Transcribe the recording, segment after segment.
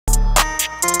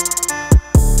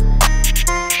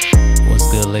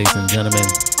ladies and gentlemen.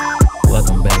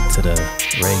 Welcome back to the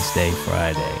Race Day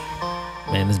Friday.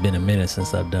 Man, it's been a minute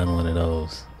since I've done one of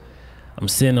those. I'm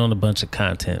sitting on a bunch of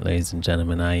content, ladies and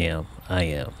gentlemen. I am.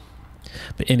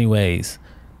 But anyways,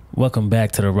 welcome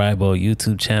back to the Ride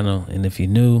YouTube channel. And if you're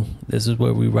new, this is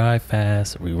where we ride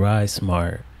fast, we ride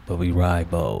smart, but we ride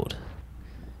bold.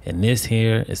 And this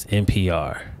here is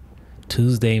NPR.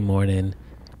 Tuesday morning,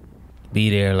 be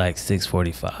there like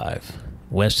 6:45.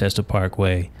 Westchester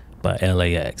Parkway by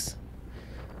LAX.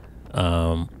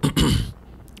 I'm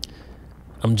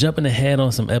jumping ahead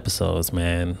on some episodes,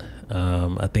 man.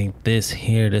 I think this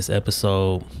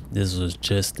episode, this was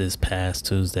just this past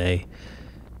Tuesday.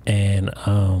 And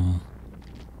I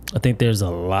think there's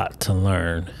a lot to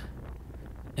learn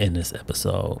in this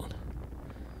episode.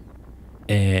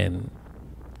 And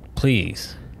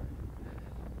please,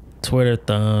 Twitter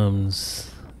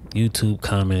thumbs, YouTube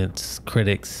comments,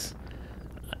 critics,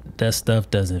 that stuff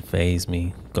doesn't faze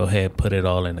me. Go ahead, put it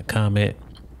all in a comment.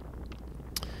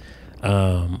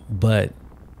 But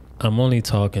I'm only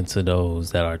talking to those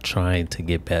that are trying to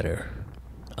get better,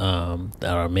 that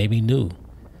are maybe new,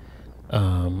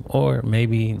 or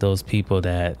maybe those people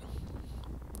that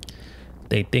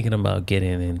they thinking about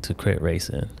getting into crit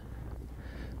racing.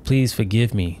 Please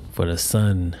forgive me for the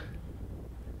sun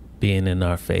being in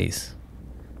our face.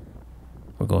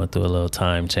 We're going through a little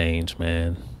time change,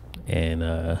 man, and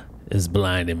it's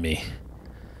blinding me.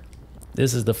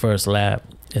 This is the first lap.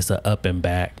 It's an up and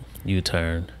back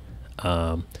U-turn.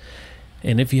 And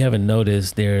if you haven't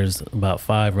noticed, there's about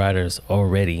 5 riders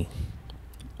already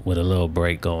with a little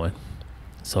break going.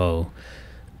 So,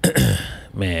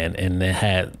 man, and they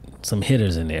had some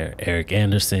hitters in there. Eric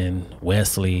Anderson,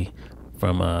 Wesley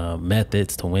from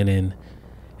Methods to Winning.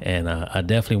 And I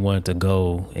definitely wanted to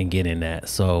go and get in that.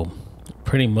 So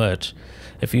pretty much,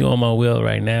 if you're on my wheel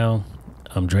right now,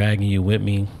 I'm dragging you with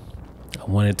me. I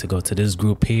wanted to go to this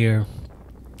group here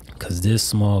because this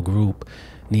small group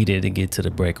needed to get to the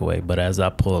breakaway. But as I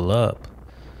pull up,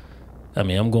 I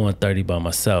mean, I'm going 30 by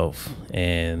myself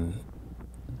and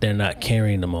they're not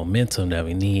carrying the momentum that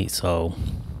we need. So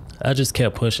I just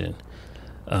kept pushing.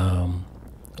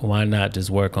 Why not just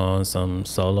work on some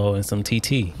solo and some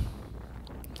TT?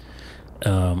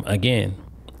 Again,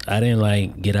 I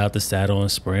didn't get out the saddle and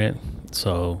sprint.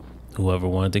 So whoever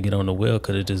wanted to get on the wheel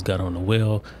could have just got on the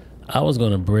wheel. I was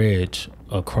going to bridge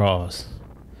across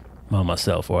by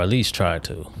myself, or at least try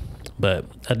to, but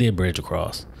I did bridge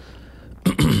across.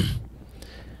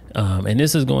 And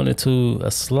this is going into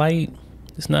a slight,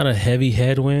 it's not a heavy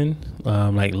headwind.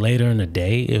 Like later in the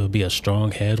day, it would be a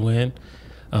strong headwind.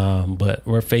 But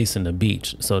we're facing the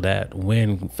beach. So that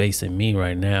wind facing me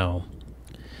right now,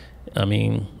 I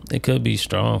mean, it could be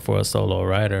strong for a solo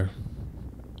rider,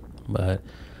 but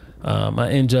I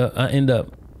end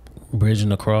up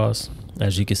bridging across.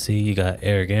 As you can see, you got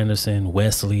Eric Anderson,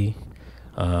 Wesley,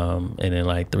 and then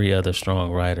like 3 other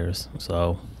strong riders.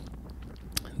 So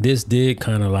this did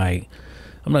kind of I'm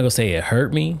not gonna say it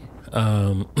hurt me,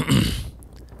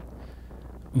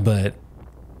 but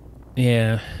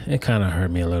yeah, it kind of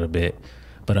hurt me a little bit.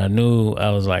 But I knew,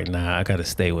 I was like, nah, I gotta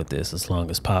stay with this as long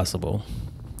as possible.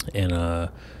 And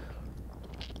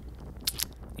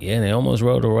yeah, they almost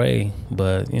rode away.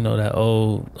 But you know that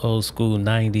old school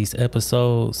 90s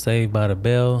episode, Saved by the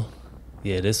Bell?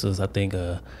 Yeah, this was, I think,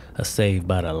 a Saved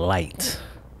by the Light.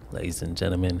 Ladies and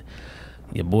gentlemen,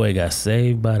 your boy got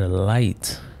saved by the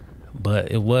light.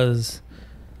 But it was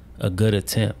a good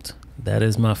attempt. That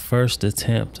is my first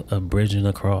attempt of bridging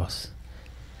across.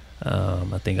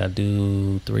 I think I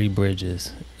do 3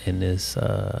 bridges in this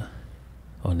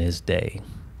on this day.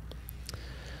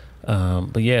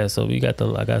 But yeah, so I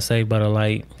got saved by the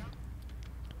light.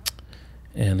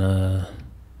 And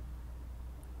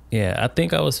yeah, I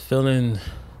think I was feeling,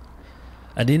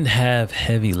 I didn't have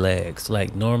heavy legs.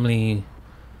 Like normally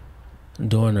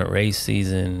during the race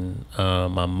season,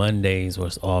 my Mondays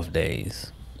was off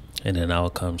days. And then I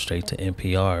would come straight to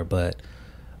NPR. But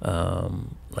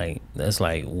that's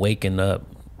like waking up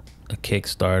a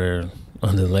Kickstarter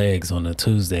on the legs on a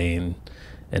Tuesday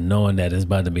and knowing that it's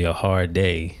about to be a hard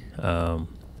day.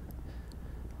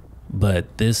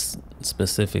 But this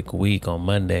specific week on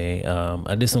Monday,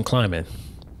 I did some climbing.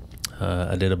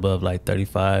 I did above like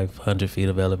 3,500 feet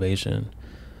of elevation.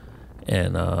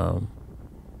 And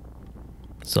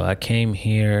so I came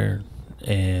here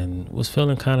and was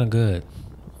feeling kind of good.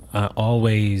 I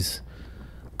always,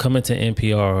 coming to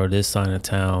NPR or this side of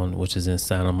town, which is in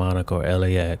Santa Monica or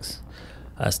LAX,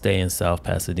 I stay in South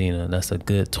Pasadena. That's a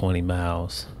good 20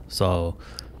 miles. So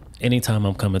anytime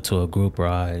I'm coming to a group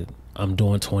ride, I'm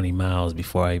doing 20 miles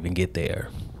before I even get there.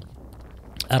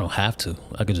 I don't have to.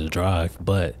 I could just drive,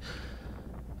 but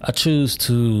I choose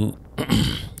to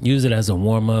use it as a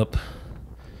warm up,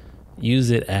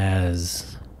 use it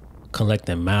as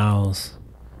collecting miles,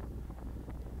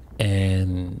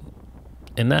 and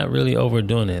not really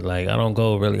overdoing it. Like, I don't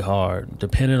go really hard.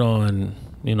 Depending on,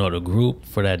 the group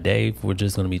for that day, if we're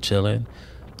just gonna be chilling,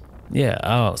 yeah,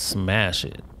 I'll smash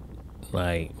it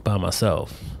like by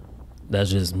myself.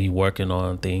 That's just me working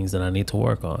on things that I need to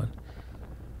work on.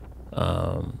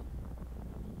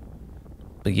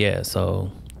 But yeah,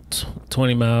 so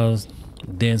 20 miles,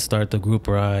 then start the group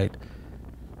ride,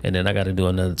 and then I got to do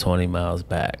another 20 miles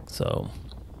back. So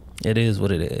it is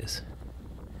what it is.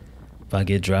 If I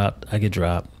get dropped, I get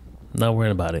dropped. I'm not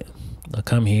worrying about it. I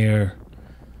come here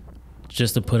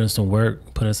just to put in some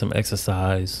work, put in some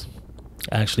exercise,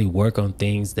 actually work on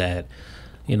things that,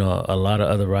 a lot of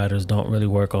other riders don't really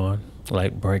work on,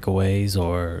 like breakaways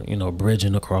or,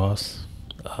 bridging across.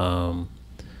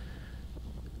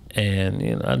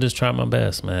 And I just try my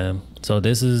best, man. So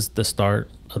this is the start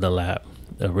of the lap,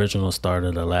 the original start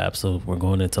of the lap. So we're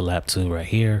going into lap 2 right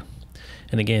here.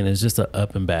 And again, it's just a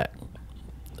up and back.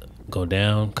 Go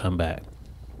down, come back.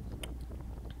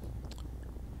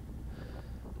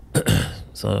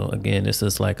 So again, this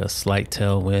is like a slight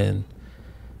tailwind,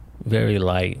 very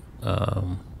light.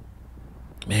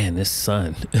 Man, this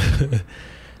sun,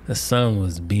 the sun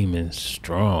was beaming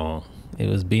strong. It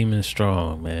was beaming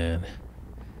strong, man.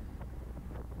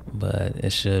 But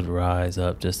it should rise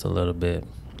up just a little bit.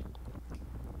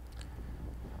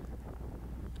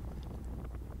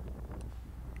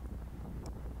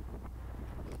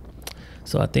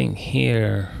 So I think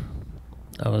here,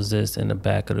 I was just in the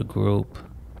back of the group.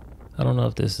 I don't know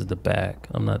if this is the back.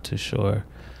 I'm not too sure.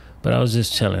 But I was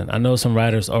just chilling. I know some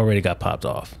riders already got popped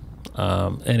off.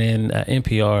 And in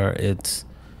NPR, it's,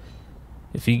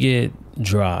 if you get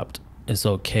dropped, it's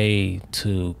okay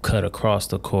to cut across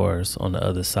the course on the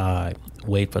other side,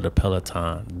 wait for the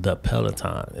Peloton.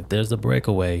 If there's a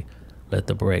breakaway, let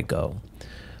the break go.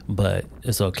 But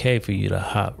it's okay for you to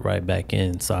hop right back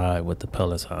inside with the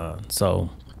Peloton. So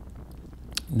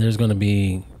there's going to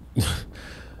be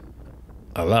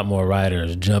a lot more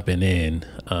riders jumping in.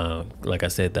 Like I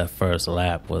said, that first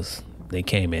lap they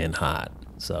came in hot.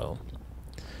 So,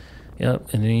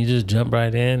 yep. And then you just jump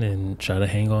right in and try to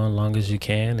hang on as long as you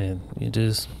can. And you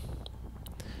just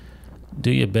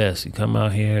do your best. You come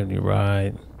out here and you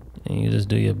ride and you just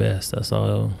do your best. That's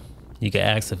all you can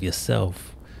ask of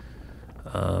yourself.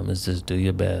 Is just do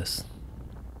your best.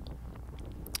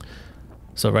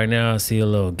 So right now I see a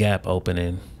little gap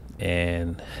opening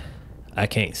and I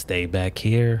can't stay back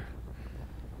here.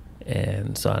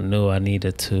 And so I knew I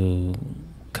needed to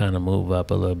kind of move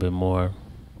up a little bit more.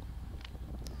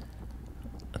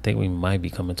 I think we might be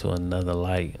coming to another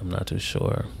light. I'm not too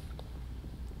sure.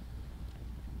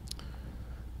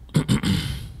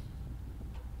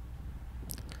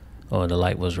 Oh, the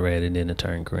light was red and then it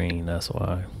turned green. That's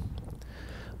why.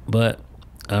 But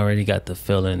I already got the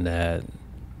feeling that,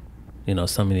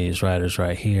 some of these riders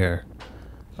right here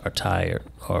are tired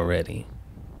already.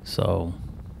 So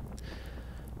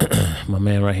my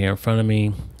man right here in front of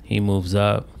me, he moves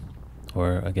up,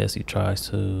 or I guess he tries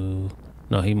to.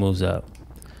 No, he moves up.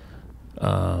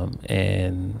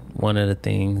 And one of the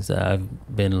things that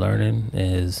I've been learning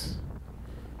is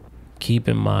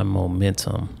keeping my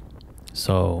momentum.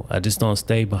 So I just don't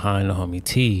stay behind the homie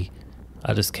T.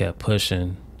 I just kept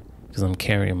pushing because I'm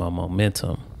carrying my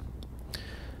momentum.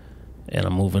 And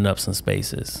I'm moving up some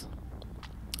spaces.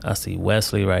 I see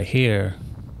Wesley right here.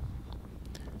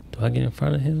 Do I get in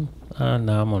front of him?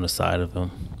 No, I'm on the side of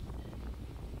him.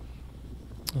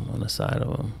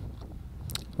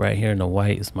 Right here in the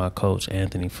white is my coach,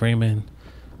 Anthony Freeman,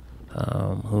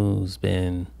 who's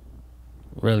been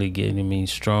really getting me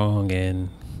strong and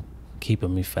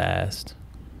keeping me fast.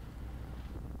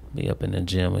 Be up in the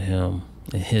gym with him,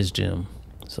 in his gym.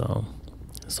 So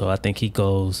I think he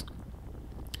goes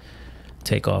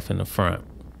take off in the front.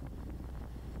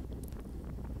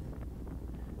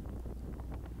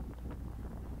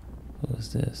 Who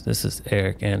is this? This is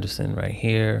Eric Anderson right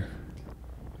here.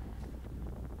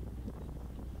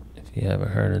 If you haven't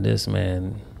heard of this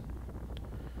man,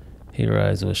 he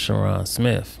rides with Sharon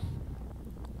Smith.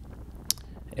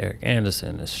 Eric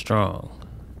Anderson is strong.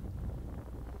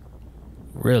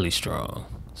 Really strong.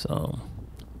 So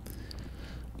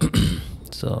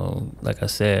like I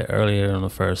said earlier on the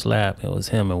first lap, it was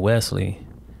him and Wesley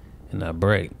in that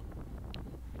break.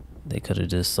 They could have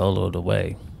just soloed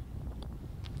away.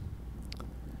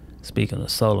 Speaking of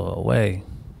solo away,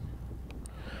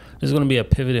 there's going to be a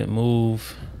pivoted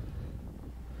move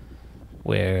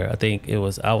where I think I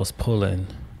was pulling,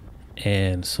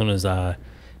 and as soon as I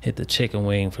hit the chicken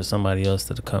wing for somebody else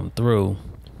to come through,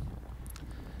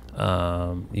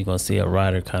 you're gonna see a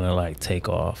rider kind of like take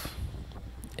off,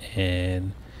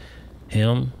 and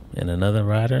him and another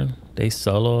rider, they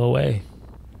solo away.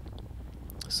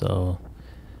 So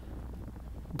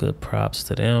good props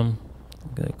to them.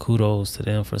 Good kudos to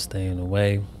them for staying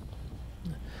away.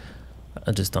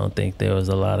 I just don't think there was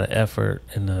a lot of effort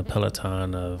in the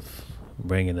Peloton of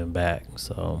bringing them back.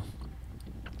 So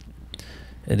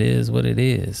it is what it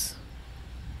is.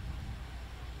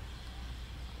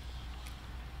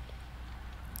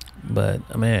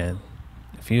 But man,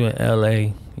 if you in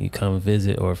LA, you come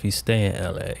visit, or if you stay in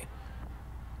LA,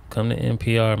 come to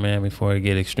NPR, man, before it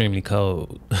get extremely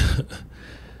cold.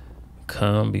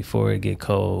 Come before it get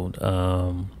cold.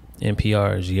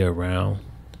 NPR is year round,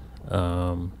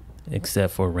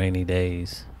 except for rainy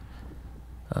days.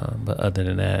 But other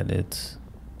than that, it's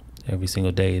every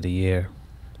single day of the year.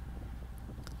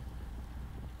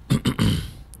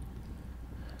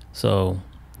 So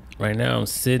right now I'm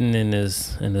sitting in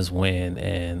this wind,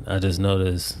 and I just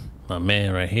noticed my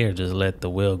man right here just let the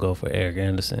wheel go for Eric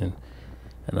Anderson,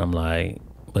 and I'm like,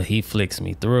 but he flicks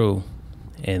me through,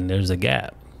 and there's a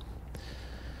gap.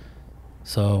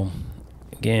 So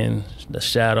again, the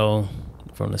shadow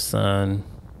from the sun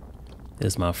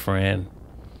is my friend.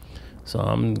 So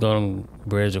I'm gonna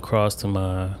bridge across to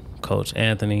my coach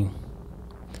Anthony.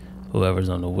 Whoever's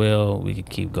on the wheel, we can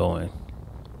keep going.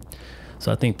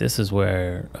 So I think this is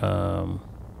where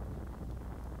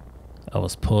I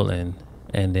was pulling,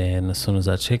 and then as soon as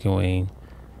I chicken wing,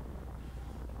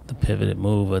 the pivoted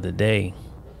move of the day,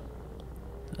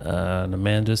 the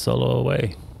man just solo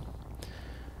away.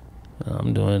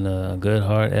 I'm doing a good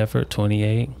hard effort,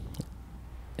 28,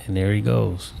 and there he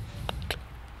goes.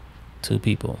 2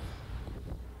 people.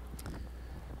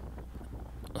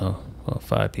 Oh, well,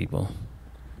 5 people.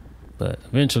 But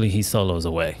eventually he solos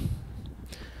away.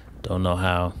 Don't know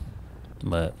how,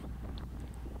 but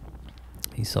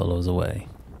he solos away.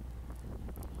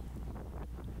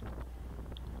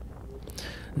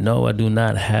 No, I do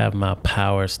not have my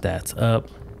power stats up.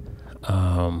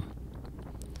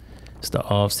 It's the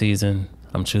off season.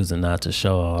 I'm choosing not to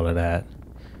show all of that.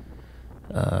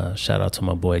 Shout out to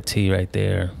my boy T right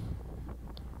there.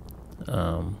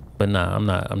 But nah, I'm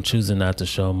not. I'm choosing not to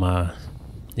show my.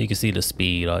 You can see the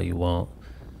speed all you want,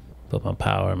 but my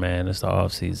power, man, it's the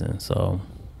off season. So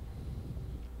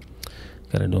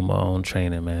gotta do my own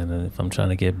training, man. And if I'm trying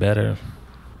to get better,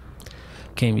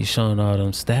 can't be showing all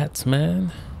them stats,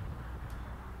 man.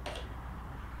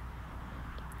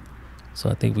 So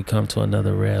I think we come to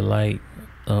another red light.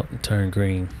 Oh, turn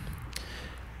green.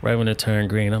 Right when it turned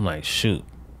green, I'm like, shoot.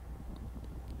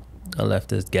 I left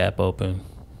this gap open.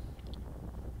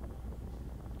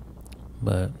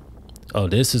 But, oh,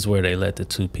 this is where they let the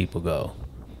 2 people go.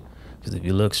 Because if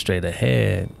you look straight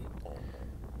ahead,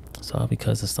 it's all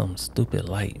because of some stupid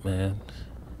light, man.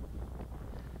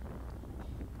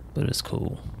 But it's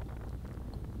cool.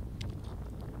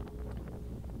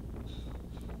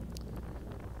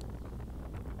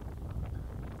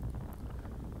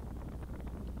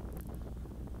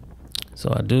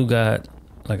 So I do got,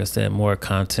 like I said, more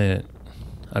content.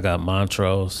 I got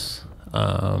Montrose.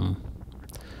 I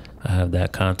have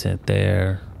that content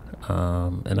there.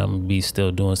 And I'm gonna be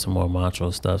still doing some more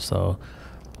Montrose stuff. So,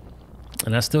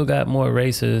 and I still got more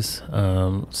races,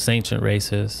 Sancient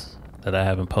races that I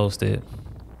haven't posted.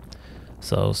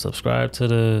 So subscribe to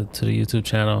the YouTube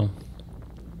channel.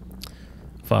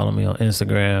 Follow me on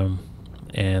Instagram,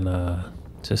 and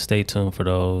just stay tuned for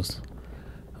those.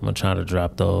 I'm gonna try to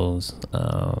drop those.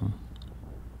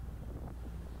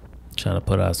 Trying to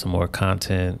put out some more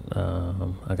content.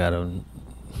 I got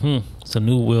some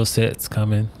new wheel sets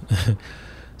coming.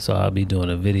 So I'll be doing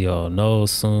a video on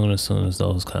those soon as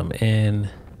those come in.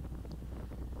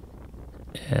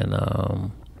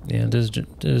 And yeah, just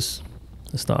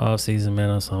it's the off season,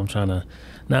 man. So I'm trying to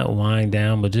not wind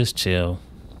down, but just chill,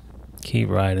 keep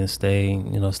riding, stay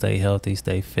healthy,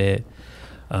 stay fit.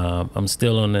 I'm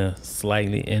still on the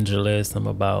slightly injured list. I'm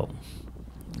about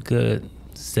good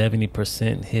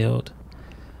 70% healed.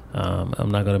 I'm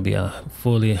not gonna be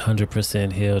fully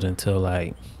 100% healed until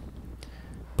like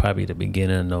probably the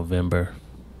beginning of November,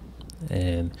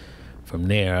 and from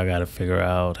there I gotta figure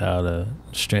out how to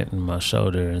strengthen my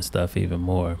shoulder and stuff even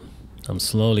more. I'm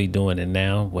slowly doing it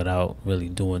now without really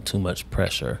doing too much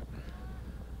pressure.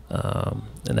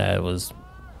 And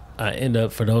I end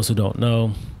up, for those who don't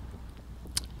know,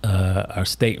 our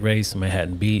state race in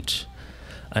Manhattan Beach,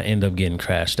 I end up getting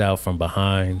crashed out from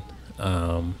behind,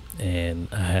 and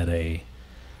I had a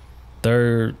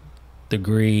 3rd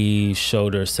degree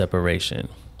shoulder separation.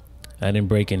 I didn't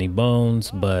break any bones,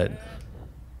 but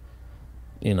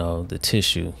the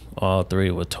tissue. All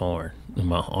three were torn, and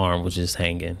my arm was just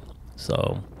hanging.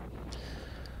 So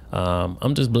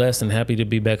I'm just blessed and happy to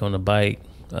be back on the bike,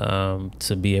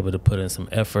 to be able to put in some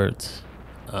efforts.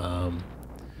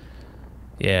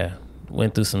 Yeah,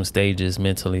 went through some stages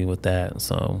mentally with that,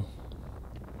 so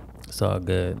it's all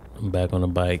good. I'm back on the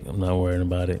bike. I'm not worrying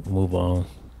about it. Move on.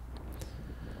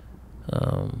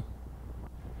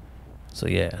 So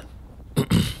yeah,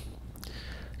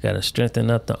 got to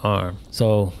strengthen up the arm.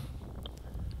 So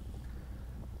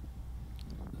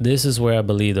this is where I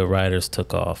believe the riders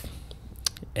took off.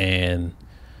 And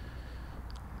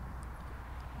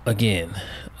again,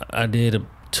 I did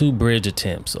 2 bridge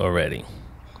attempts already.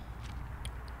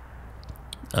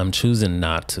 I'm choosing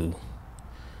not to.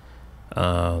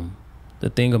 The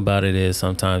thing about it is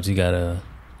sometimes you gotta,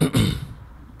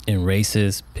 in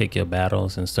races, pick your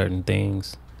battles in certain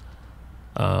things.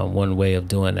 One way of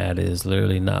doing that is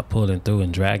literally not pulling through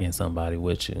and dragging somebody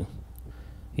with you.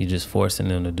 You're just forcing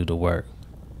them to do the work.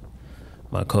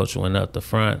 My coach went up the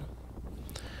front.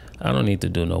 I don't need to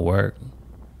do no work.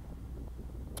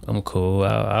 I'm cool.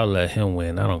 I'll let him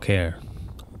win. I don't care.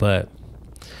 But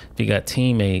if you got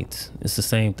teammates, it's the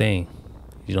same thing.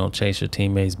 You don't chase your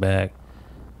teammates back,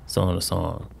 so on and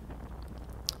so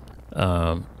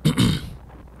on.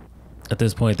 At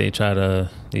this point,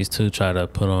 these two try to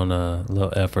put on a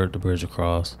little effort to bridge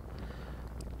across.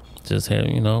 Just have,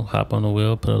 hop on the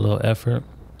wheel, put a little effort,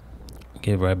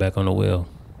 get right back on the wheel.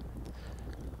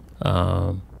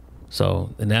 And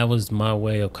that was my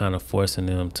way of kind of forcing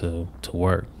them to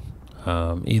work.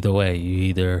 Either way, you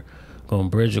either gonna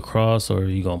bridge across or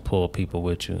you gonna pull people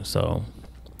with you. So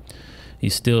you're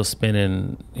still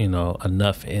spending,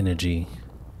 enough energy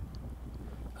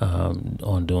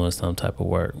on doing some type of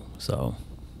work. So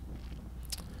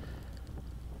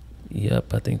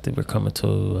yep, I think that we're coming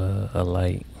to a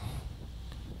light,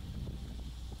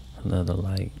 another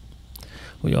light.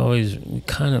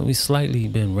 We slightly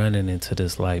been running into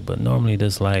this light, but normally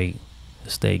this light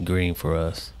stayed green for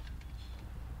us.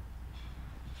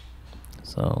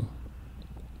 So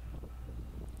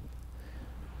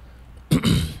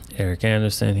Eric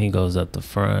Anderson, he goes up the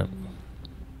front.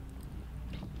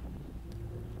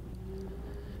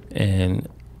 And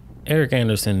Eric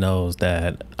Anderson knows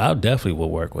that I definitely will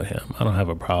work with him. I don't have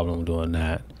a problem doing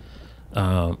that.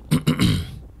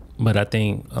 But I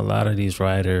think a lot of these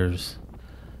riders,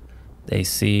 they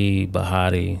see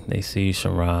Bahati, they see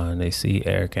Sharon, they see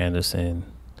Eric Anderson,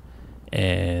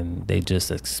 and they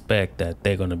just expect that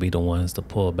they're going to be the ones to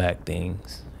pull back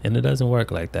things. And it doesn't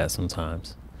work like that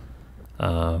sometimes.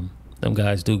 Them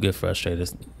guys do get frustrated.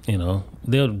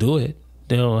 They'll do it.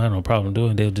 They don't have no problem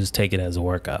doing it. They'll just take it as a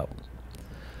workout.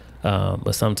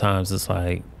 But sometimes it's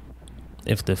like,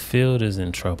 if the field is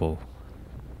in trouble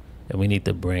and we need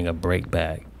to bring a break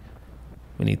back,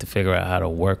 we need to figure out how to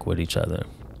work with each other.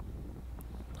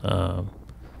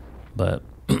 But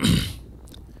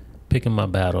picking my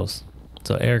battles.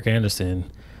 So Eric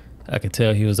Anderson, I could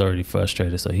tell he was already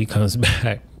frustrated. So he comes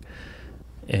back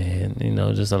and,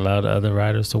 just allow the other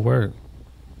riders to work,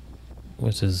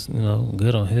 which is,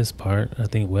 good on his part. I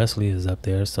think Wesley is up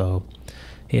there, so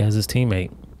he has his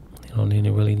teammate. You don't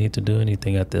really need to do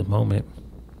anything at this moment.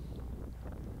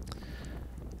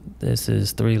 This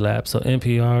is 3 laps. So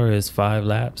NPR is 5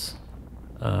 laps.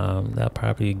 That'll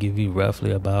probably give you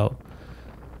roughly about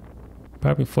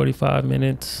 45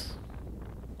 minutes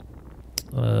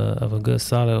of a good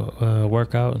solid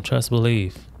workout. And trust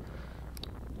believe,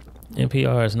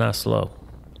 NPR is not slow.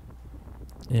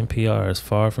 NPR is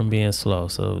far from being slow.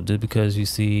 So just because you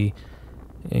see,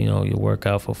 your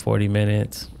workout for 40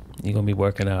 minutes, you're going to be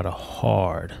working out a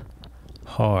hard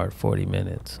 40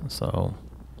 minutes. So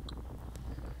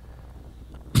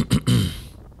I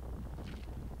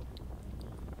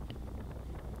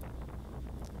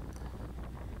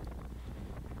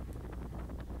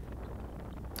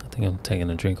think I'm taking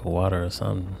a drink of water or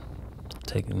something.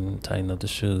 Tighten up the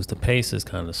shoes. The pace is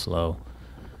kind of slow.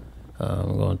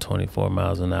 I'm going 24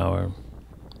 miles an hour.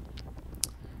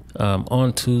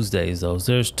 On Tuesdays, though,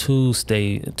 there's two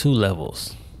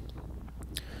levels.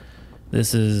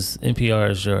 This is NPR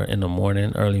is your in the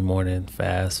morning, early morning,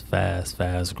 fast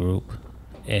group.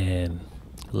 And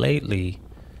lately,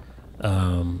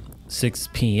 6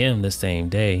 p.m. the same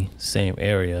day, same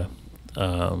area,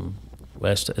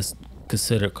 is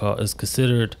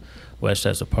considered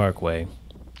Westchester Parkway.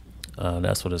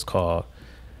 That's what it's called.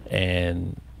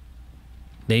 And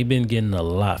they've been getting a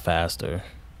lot faster.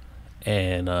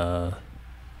 And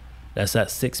that's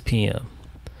at 6 p.m.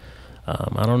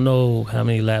 I don't know how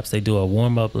many laps they do.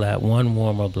 One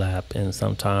warm-up lap, and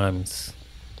sometimes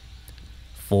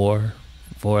four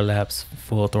laps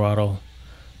full throttle.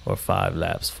 or 5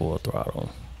 laps full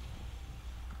throttle.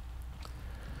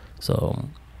 So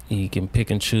you can pick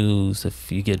and choose.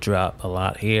 If you get dropped a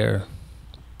lot here,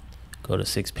 go to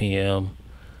 6 p.m.,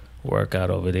 work out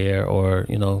over there, or,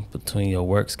 between your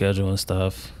work schedule and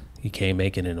stuff, you can't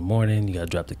make it in the morning, you got to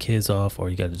drop the kids off, or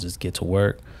you got to just get to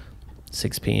work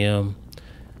 6 p.m.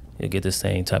 You'll get the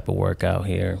same type of workout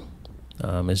here.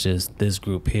 It's just this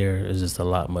group here is just a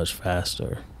lot much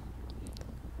faster.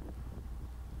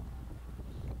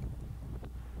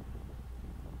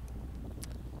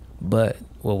 But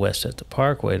with Westchester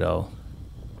Parkway, though,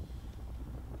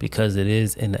 because it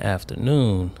is in the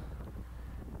afternoon,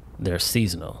 they're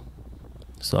seasonal.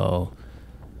 So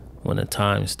when the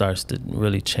time starts to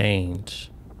really change,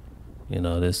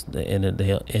 this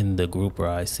they'll end the group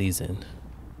ride season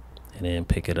and then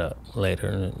pick it up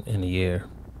later in the year.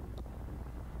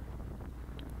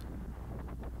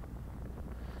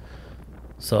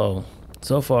 So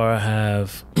far I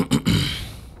have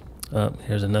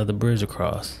here's another bridge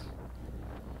across.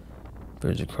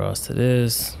 Bridge across to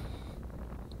this.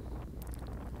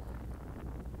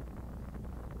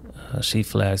 She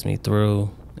flags me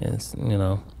through, and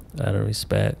out of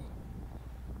respect,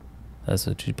 that's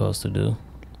what you're supposed to do.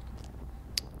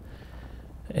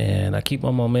 And I keep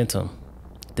my momentum.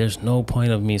 There's no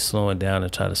point of me slowing down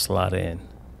and try to slot in.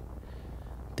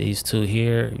 These two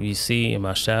here, you see in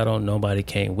my shadow, nobody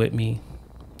came with me.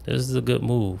 This is a good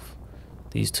move.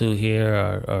 These two here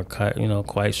are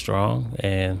quite strong,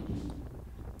 and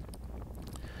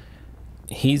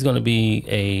he's going to be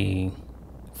a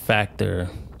factor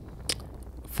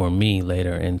for me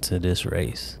later into this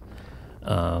race.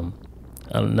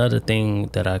 Another thing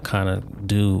that I kind of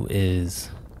do is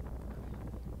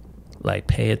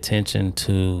pay attention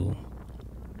to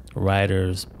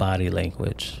riders' body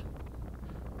language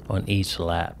on each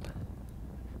lap.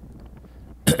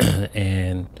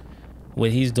 And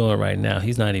what he's doing right now,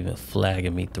 he's not even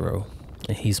flagging me through,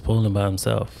 and he's pulling by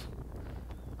himself.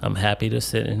 I'm happy to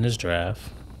sit in his draft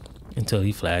until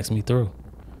he flags me through.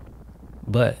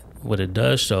 But what it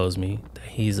does shows me that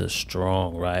he's a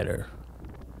strong rider,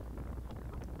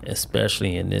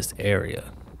 especially in this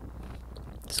area.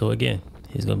 So again,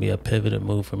 he's going to be a pivoted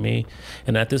move for me.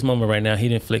 And at this moment right now, he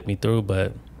didn't flick me through,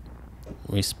 but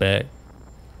respect,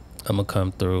 I'm going to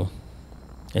come through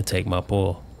and take my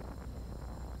pull.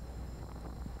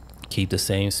 Keep the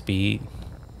same speed.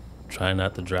 Try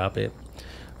not to drop it.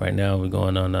 Right now we're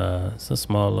going on it's a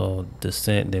small little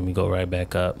descent, then we go right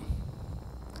back up.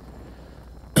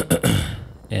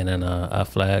 And then I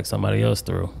flag somebody else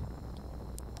through.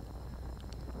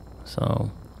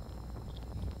 So,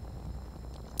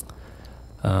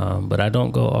 but I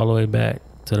don't go all the way back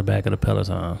to the back of the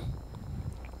peloton,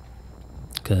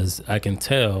 because I can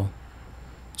tell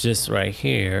just right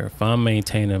here, if I'm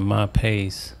maintaining my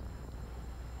pace,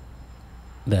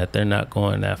 that they're not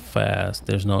going that fast.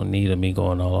 There's no need of me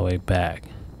going all the way back.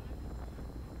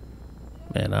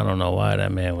 Man, I don't know why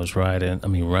that man was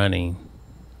running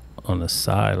on the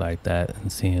side like that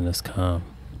and seeing us come.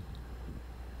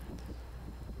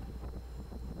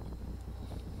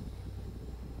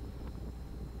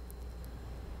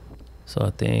 So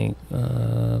I think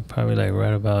probably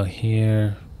right about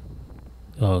here.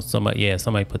 Oh,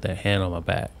 somebody put their hand on my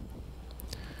back.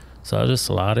 So I'll just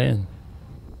slide in.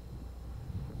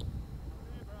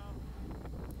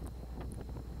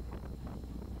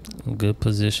 Good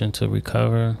position to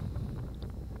recover.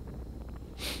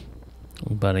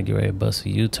 We're about to get ready to bust a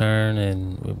U-turn,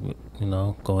 and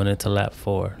going into lap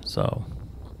 4. So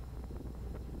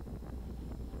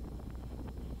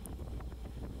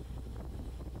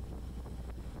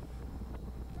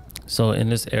in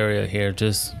this area here,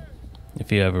 just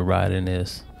if you ever ride in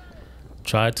this,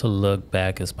 try to look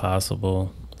back as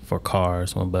possible for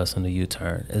cars when busting the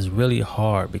U-turn. It's really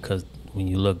hard because when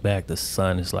you look back, the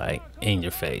sun is in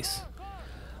your face.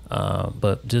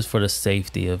 But just for the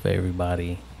safety of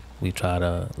everybody, we try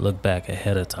to look back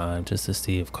ahead of time just to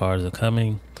see if cars are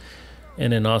coming.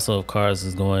 And then also if cars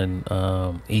is going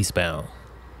eastbound.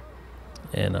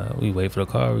 And we wait for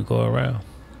the car, we go around.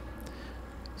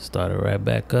 Start it right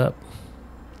back up.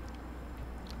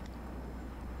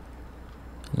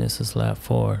 And this is lap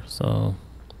 4. So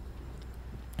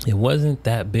it wasn't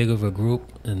that big of a group.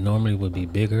 It normally would be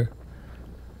bigger.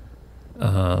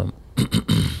 I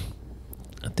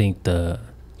think the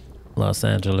Los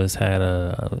Angeles had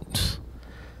a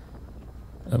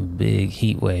big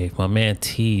heat wave. My man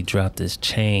T dropped his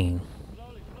chain.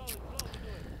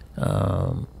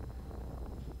 I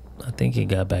think he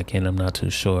got back in. I'm not too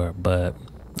sure, but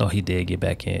he did get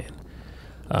back in.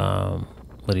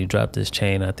 But he dropped his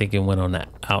chain. I think it went on the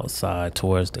outside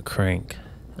towards the crank.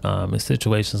 If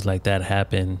situations like that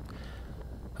happen,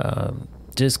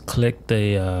 just click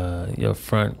the your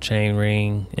front chain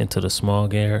ring into the small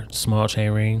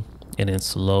chain ring, and then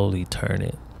slowly turn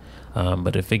it.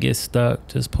 But if it gets stuck,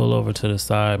 just pull over to the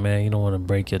side, man. You don't want to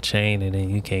break your chain and then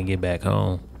you can't get back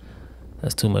home.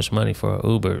 That's too much money for an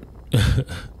Uber.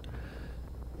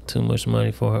 Too much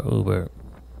money for an Uber.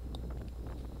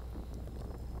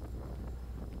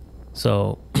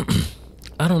 So,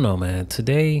 I don't know, man.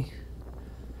 Today,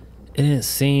 it didn't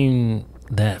seem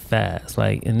that fast.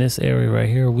 Like in this area right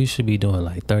here, we should be doing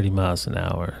like 30 miles an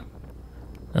hour.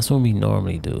 That's what we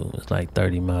normally do. It's like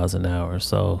 30 miles an hour.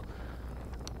 So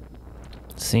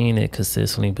seeing it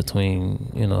consistently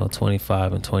between,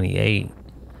 25 and 28,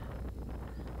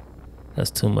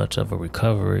 that's too much of a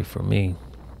recovery for me.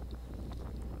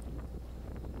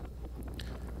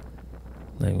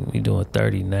 Like we doing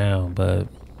 30 now, but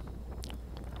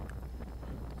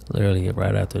literally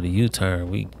right after the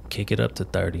U-turn, we kick it up to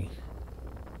 30.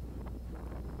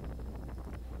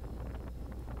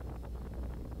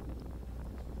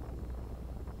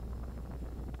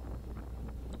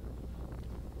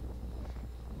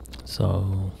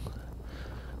 So,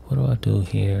 what do I do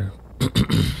here?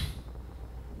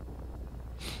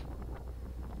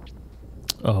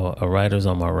 Oh, a rider's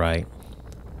on my right.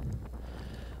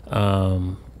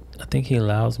 I think he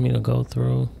allows me to go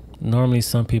through. Normally,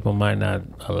 some people might not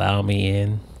allow me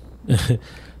in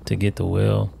to get the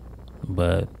wheel,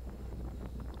 but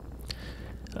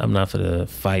I'm not gonna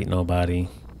fight nobody.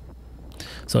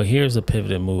 So here's a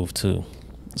pivoted move too.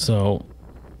 So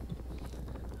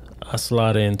I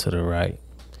slide in to the right.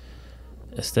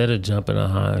 Instead of jumping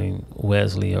behind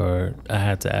Wesley, or I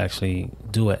had to actually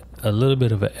do a little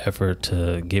bit of an effort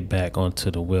to get back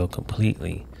onto the wheel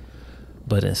completely.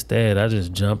 But instead, I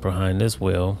just jump behind this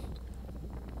wheel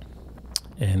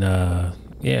and,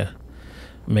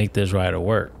 make this rider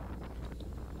work.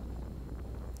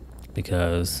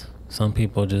 Because some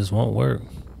people just won't work.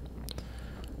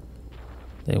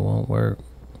 They won't work.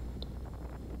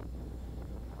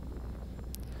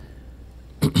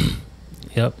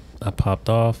 Yep, I popped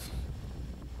off.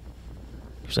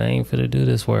 Cause I ain't finna do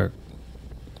this work.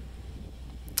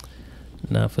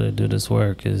 Not finna do this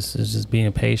work. It's just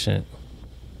being patient.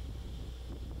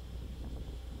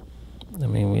 I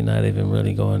mean, we're not even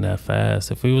really going that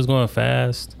fast. If we was going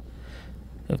fast,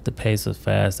 if the pace was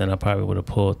fast, then I probably would have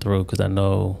pulled through. Cause I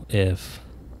know if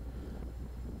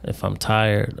I'm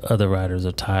tired, other riders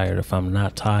are tired. If I'm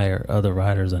not tired, other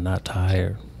riders are not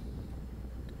tired.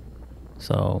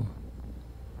 So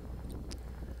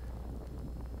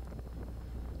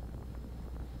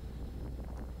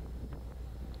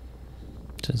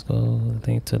just go, I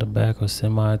think, to the back or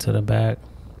semi to the back.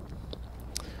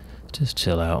 Just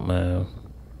chill out, man.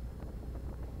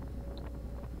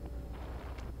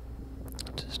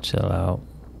 Just chill out.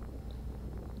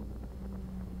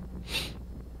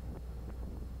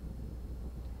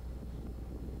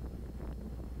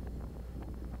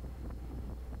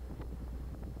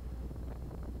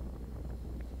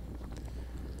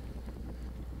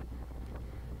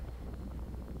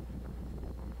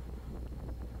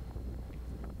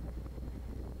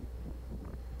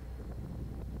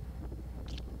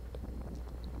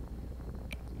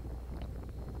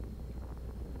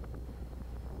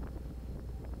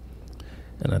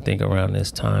 And I think around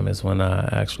this time is when I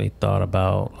actually thought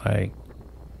about like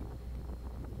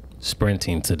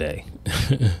sprinting today.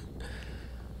 I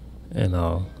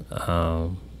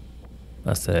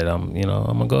said, I'm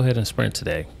gonna go ahead and sprint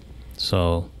today.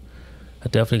 So I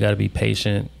definitely got to be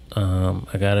patient.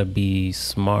 I got to be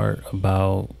smart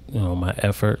about, my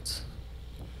efforts.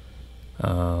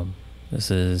 This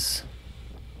is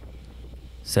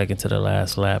second to the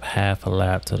last lap, half a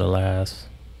lap to the last.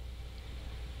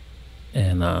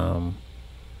 And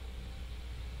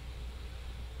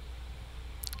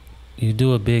you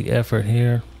do a big effort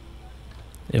here,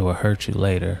 it will hurt you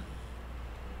later.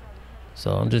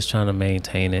 So I'm just trying to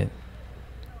maintain it,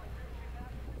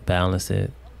 balance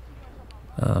it,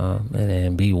 and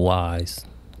then be wise.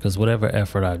 Because whatever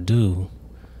effort I do,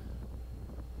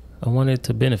 I want it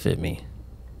to benefit me.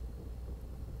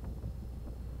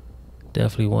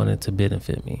 Definitely want it to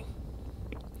benefit me.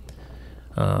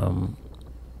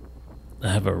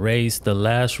 I have a race, the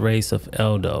last race of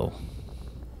Eldo.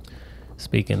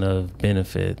 Speaking of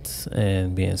benefits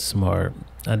and being smart,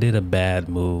 I did a bad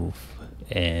move,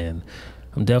 and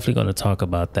I'm definitely going to talk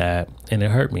about that. And it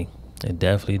hurt me. It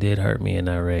definitely did hurt me in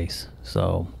that race.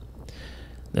 So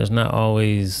I'm not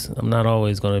always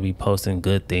going to be posting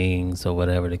good things or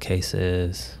whatever the case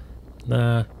is.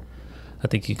 Nah, I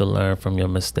think you can learn from your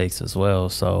mistakes as well.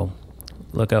 So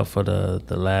look out for the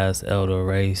last Eldo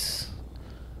race.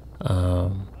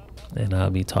 Um, and I'll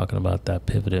be talking about that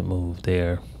pivoted move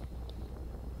there.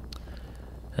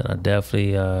 And I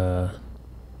definitely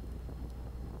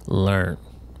learned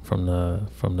from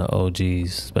the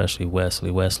OGs, especially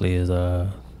Wesley. Wesley is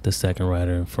the second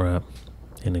rider in front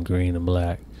in the green and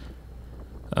black.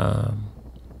 I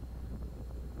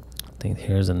think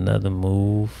here's another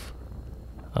move.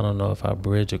 I don't know if I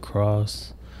bridge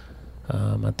across.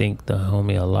 I think the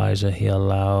homie Elijah, he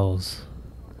allows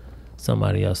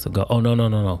somebody else to go. Oh,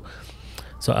 no.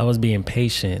 So I was being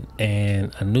patient,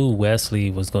 and I knew Wesley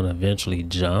was going to eventually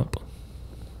jump.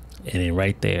 And then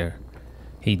right there,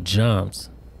 he jumps,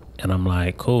 and I'm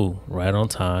like, cool, right on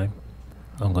time.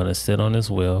 I'm going to sit on this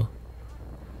wheel.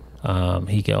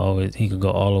 He could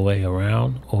go all the way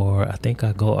around, or I think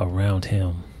I go around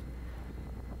him,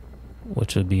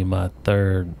 which would be my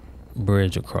third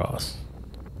bridge across.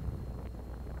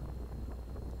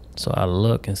 So I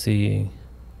look and see,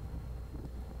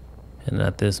 and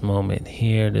at this moment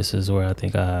here, this is where I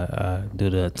think I do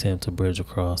the attempt to bridge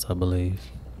across, I believe.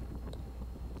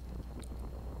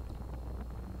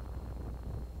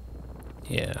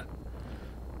 Yeah.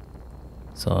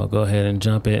 So I'll go ahead and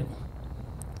jump it.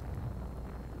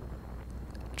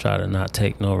 Try to not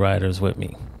take no riders with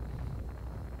me.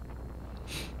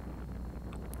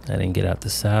 I didn't get out the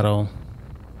saddle.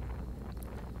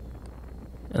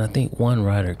 And I think one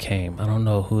rider came. I don't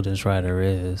know who this rider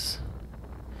is.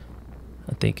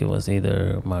 I think it was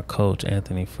either my coach,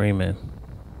 Anthony Freeman.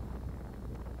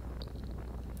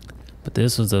 But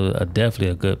this was a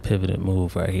definitely a good pivoted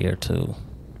move right here too.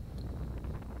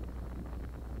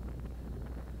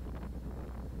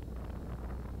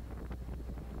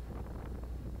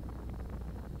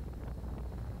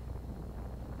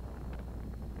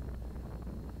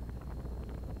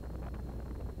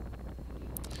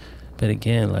 But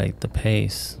again, like the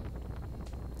pace,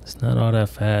 it's not all that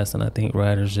fast, and I think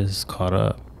riders just caught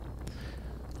up.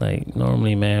 Like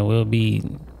normally, man, we'll be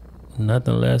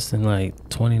nothing less than like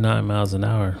 29 miles an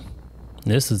hour.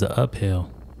 This is the uphill.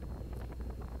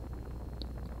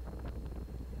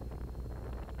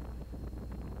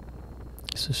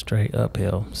 It's a straight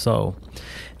uphill. So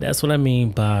that's what I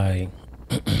mean by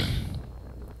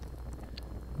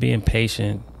being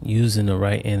patient, using the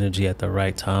right energy at the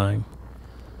right time.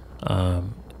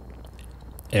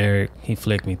 Eric, he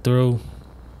flicked me through.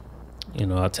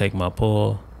 I'll take my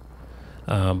pull.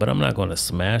 But I'm not going to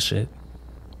smash it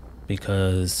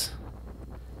because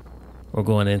we're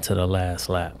going into the last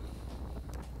lap.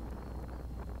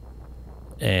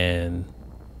 And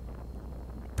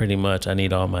pretty much I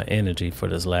need all my energy for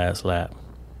this last lap.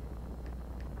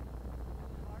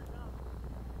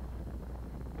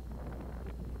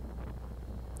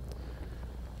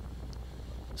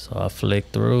 So I flick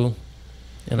through,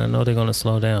 and I know they're going to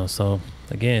slow down. So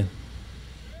again,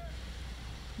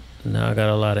 now I got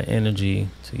a lot of energy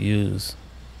to use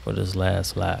for this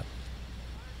last lap.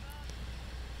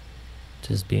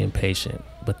 Just being patient.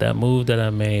 But that move that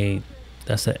I made,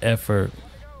 that's an effort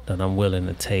that I'm willing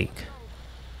to take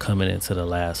coming into the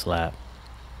last lap.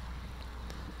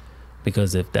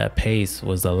 Because if that pace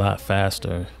was a lot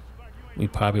faster, we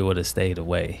probably would have stayed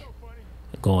away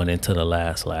going into the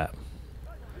last lap.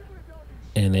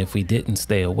 And if we didn't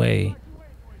stay away,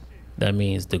 that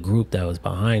means the group that was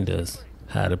behind us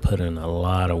had to put in a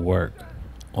lot of work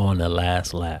on the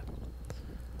last lap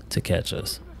to catch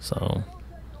us. So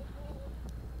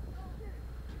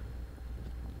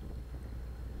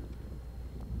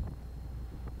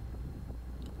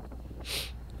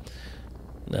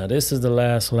now this is the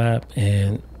last lap,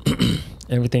 and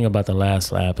everything about the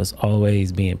last lap is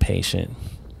always being patient.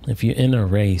 If you're in a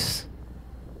race,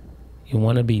 you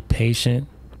want to be patient.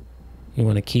 You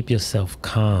want to keep yourself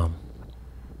calm.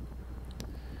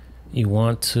 You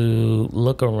want to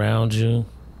look around you,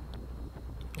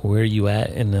 where you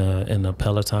at in the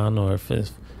peloton, or if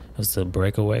it's a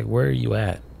breakaway, where are you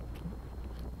at?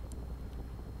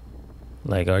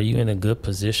 Like, are you in a good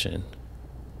position?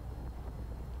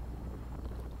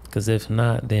 Because if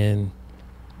not, then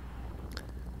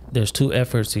there's two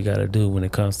efforts you got to do when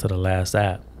it comes to the last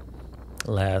lap.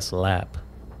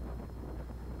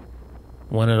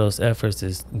 One of those efforts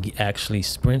is actually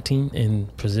sprinting in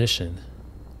position.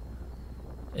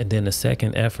 And then the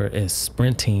second effort is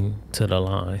sprinting to the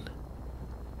line.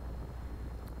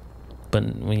 But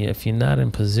if you're not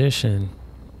in position,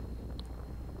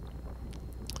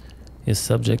 you're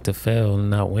subject to fail and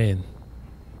not win.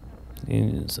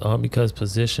 It's all because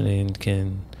positioning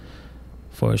can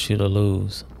force you to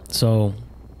lose. So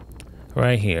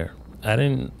right here,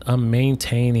 I'm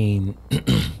maintaining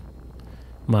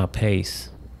my pace,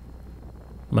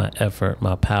 my effort,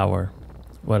 my power,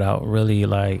 without really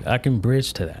I can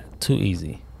bridge to that. too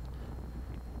easy.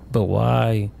 But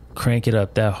why crank it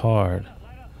up that hard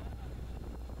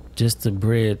just to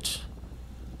bridge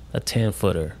a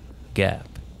 10-footer gap?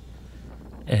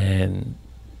 And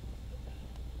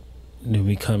then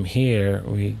we come here,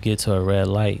 we get to a red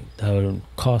light that would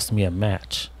cost me a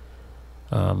match,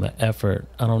 an effort.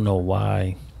 I don't know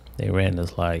why they ran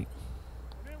this light.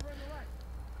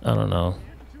 I don't know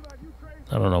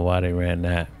why they ran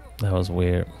that. That was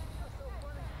weird.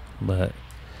 But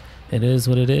it is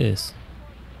what it is.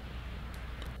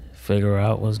 Figure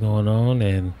out what's going on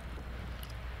and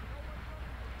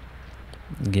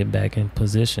get back in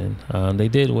position. They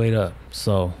did wait up,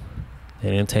 so they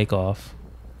didn't take off.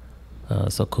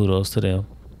 So kudos to them.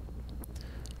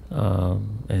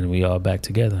 And we all back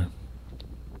together.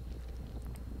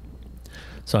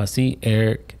 So I see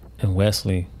Eric and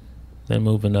Wesley. They're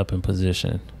moving up in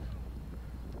position.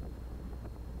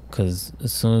 Because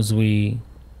as soon as we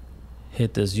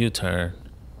hit this U-turn,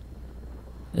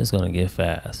 it's going to get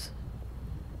fast.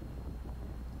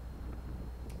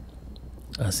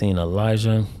 I seen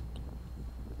Elijah.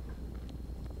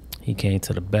 He came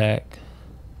to the back,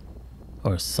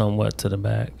 or somewhat to the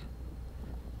back.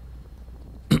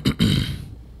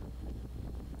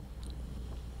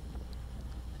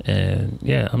 And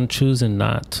yeah, I'm choosing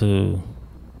not to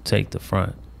take the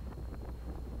front.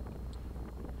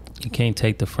 You can't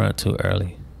take the front too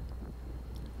early,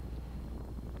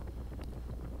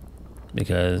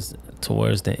 because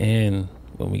towards the end,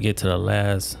 when we get to the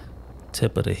last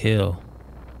tip of the hill,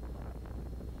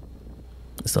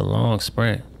 it's a long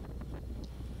sprint.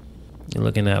 You're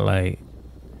looking at like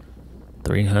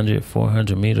 300,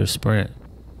 400 meter sprint.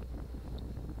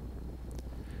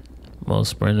 Most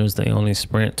sprinters, they only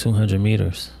sprint 200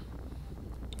 meters,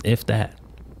 if that.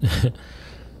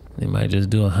 They might just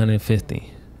do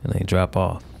 150 and they drop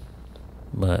off.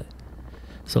 But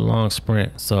it's a long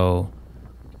sprint, so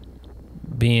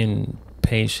being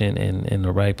patient and in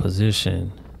the right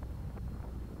position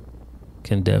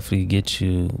can definitely get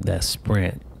you that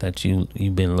sprint that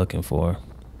you've been looking for.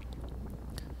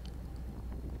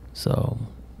 So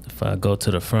if I go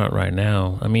to the front right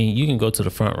now, I mean, you can go to the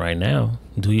front right now,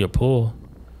 do your pull,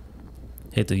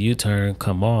 hit the U-turn,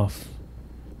 come off.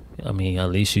 I mean, at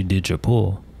least you did your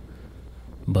pull.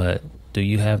 But do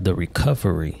you have the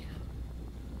recovery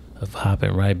of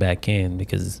hopping right back in?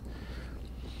 Because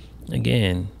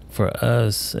again, for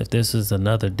us, if this is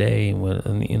another day with,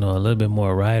 you know, a little bit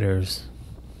more riders,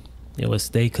 it would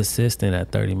stay consistent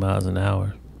at 30 miles an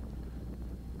hour.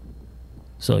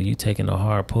 So you taking a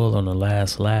hard pull on the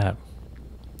last lap,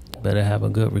 better have a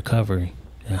good recovery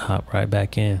and hop right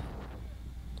back in.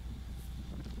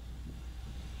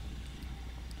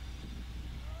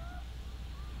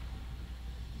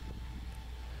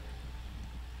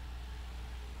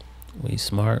 We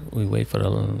smart. We wait for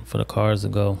the cars to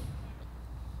go.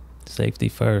 Safety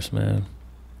first, man.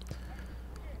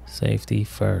 Safety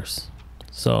first.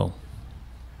 So,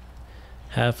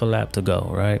 half a lap to go,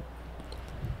 right?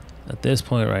 At this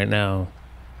point right now,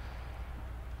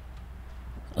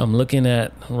 I'm looking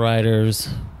at riders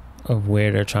of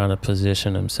where they're trying to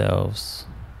position themselves.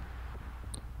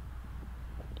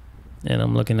 And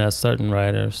I'm looking at certain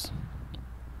riders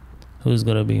who's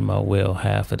going to be my wheel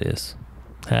half of this.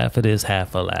 Half of this,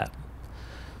 half a lap.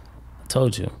 I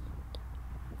told you.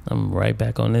 I'm right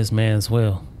back on this man's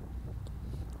wheel.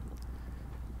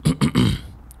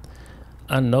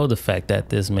 I know the fact that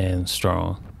this man's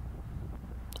strong.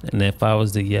 And if I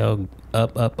was to yell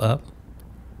up, up, up,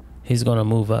 he's going to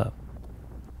move up.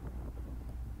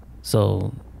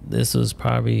 So this was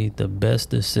probably the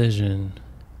best decision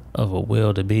of a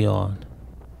wheel to be on.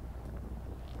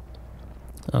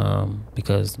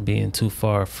 Because being too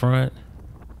far front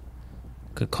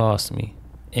could cost me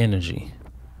energy.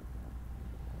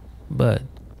 But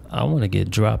I want to get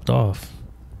dropped off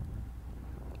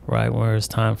right where it's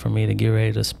time for me to get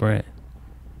ready to sprint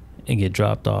and get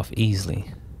dropped off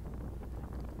easily.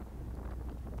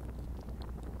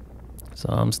 So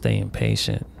I'm staying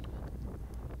patient.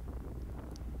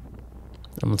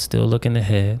 I'm still looking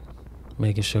ahead,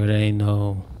 making sure there ain't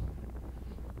no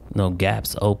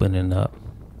gaps opening up.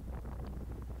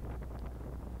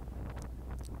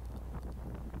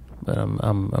 But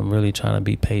I'm really trying to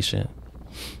be patient.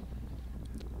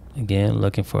 Again,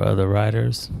 looking for other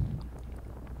riders.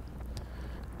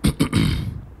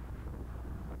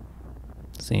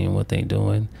 Seeing what they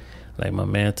doing. Like my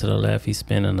man to the left, he's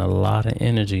spending a lot of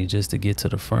energy just to get to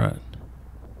the front.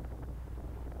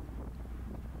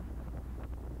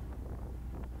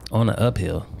 On the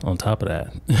uphill, on top of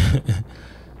that.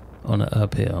 On the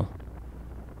uphill.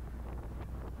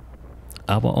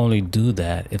 I will only do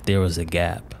that if there was a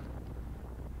gap.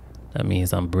 That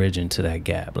means I'm bridging to that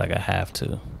gap like I have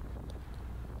to.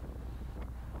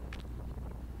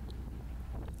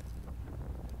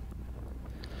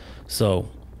 So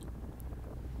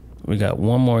we got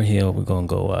one more hill we're going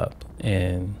to go up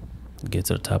and get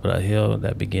to the top of that hill.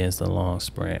 That begins the long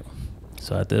sprint.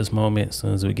 So at this moment, as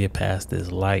soon as we get past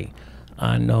this light,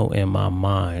 I know in my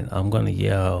mind I'm going to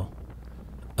yell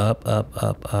up, up,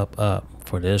 up, up, up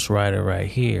for this rider right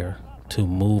here to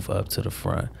move up to the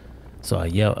front. So I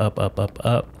yell up, up, up,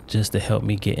 up just to help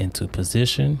me get into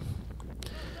position.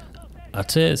 I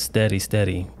said steady,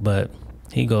 steady, but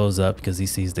he goes up because he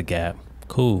sees the gap.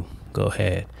 Cool, go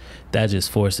ahead. That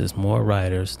just forces more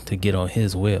riders to get on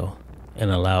his wheel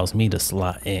and allows me to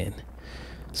slot in.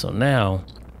 So now,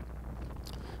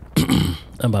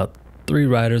 about 3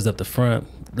 riders up the front,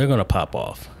 they're going to pop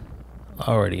off.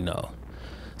 I already know.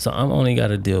 So I'm only got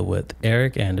to deal with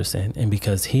Eric Anderson, and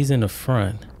because he's in the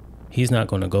front, he's not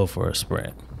going to go for a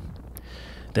sprint.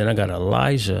 Then I got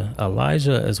Elijah.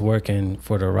 Elijah is working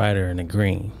for the rider in the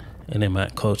green, and then my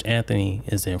coach Anthony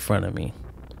is in front of me.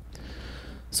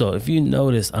 So if you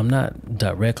notice, I'm not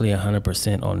directly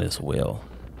 100% on this wheel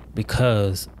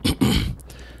because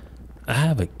I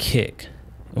have a kick.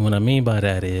 And what I mean by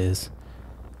that is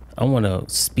I want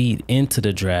to speed into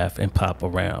the draft and pop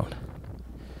around.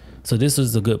 So this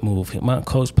is a good move. My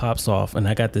coach pops off and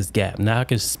I got this gap. Now I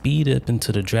can speed up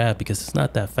into the draft because it's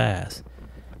not that fast.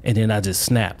 And then I just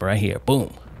snap right here.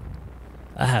 Boom.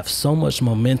 I have so much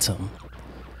momentum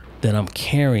that I'm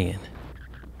carrying.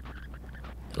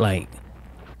 Like,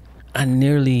 I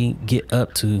nearly get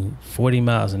up to 40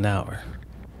 miles an hour.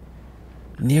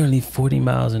 Nearly 40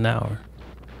 miles an hour.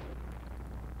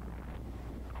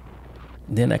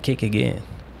 Then I kick again.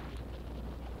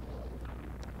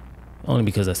 Only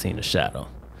because I seen the shadow.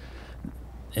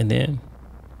 And then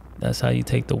that's how you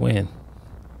take the win.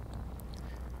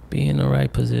 Be in the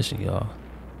right position, y'all.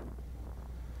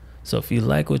 So if you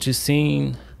like what you've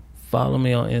seen, follow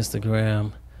me on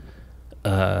Instagram.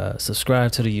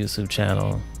 Subscribe to the YouTube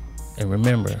channel. And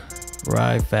remember,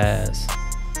 ride fast,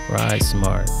 ride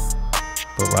smart,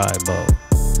 but ride bold.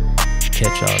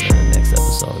 Catch y'all in the next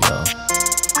episode, y'all.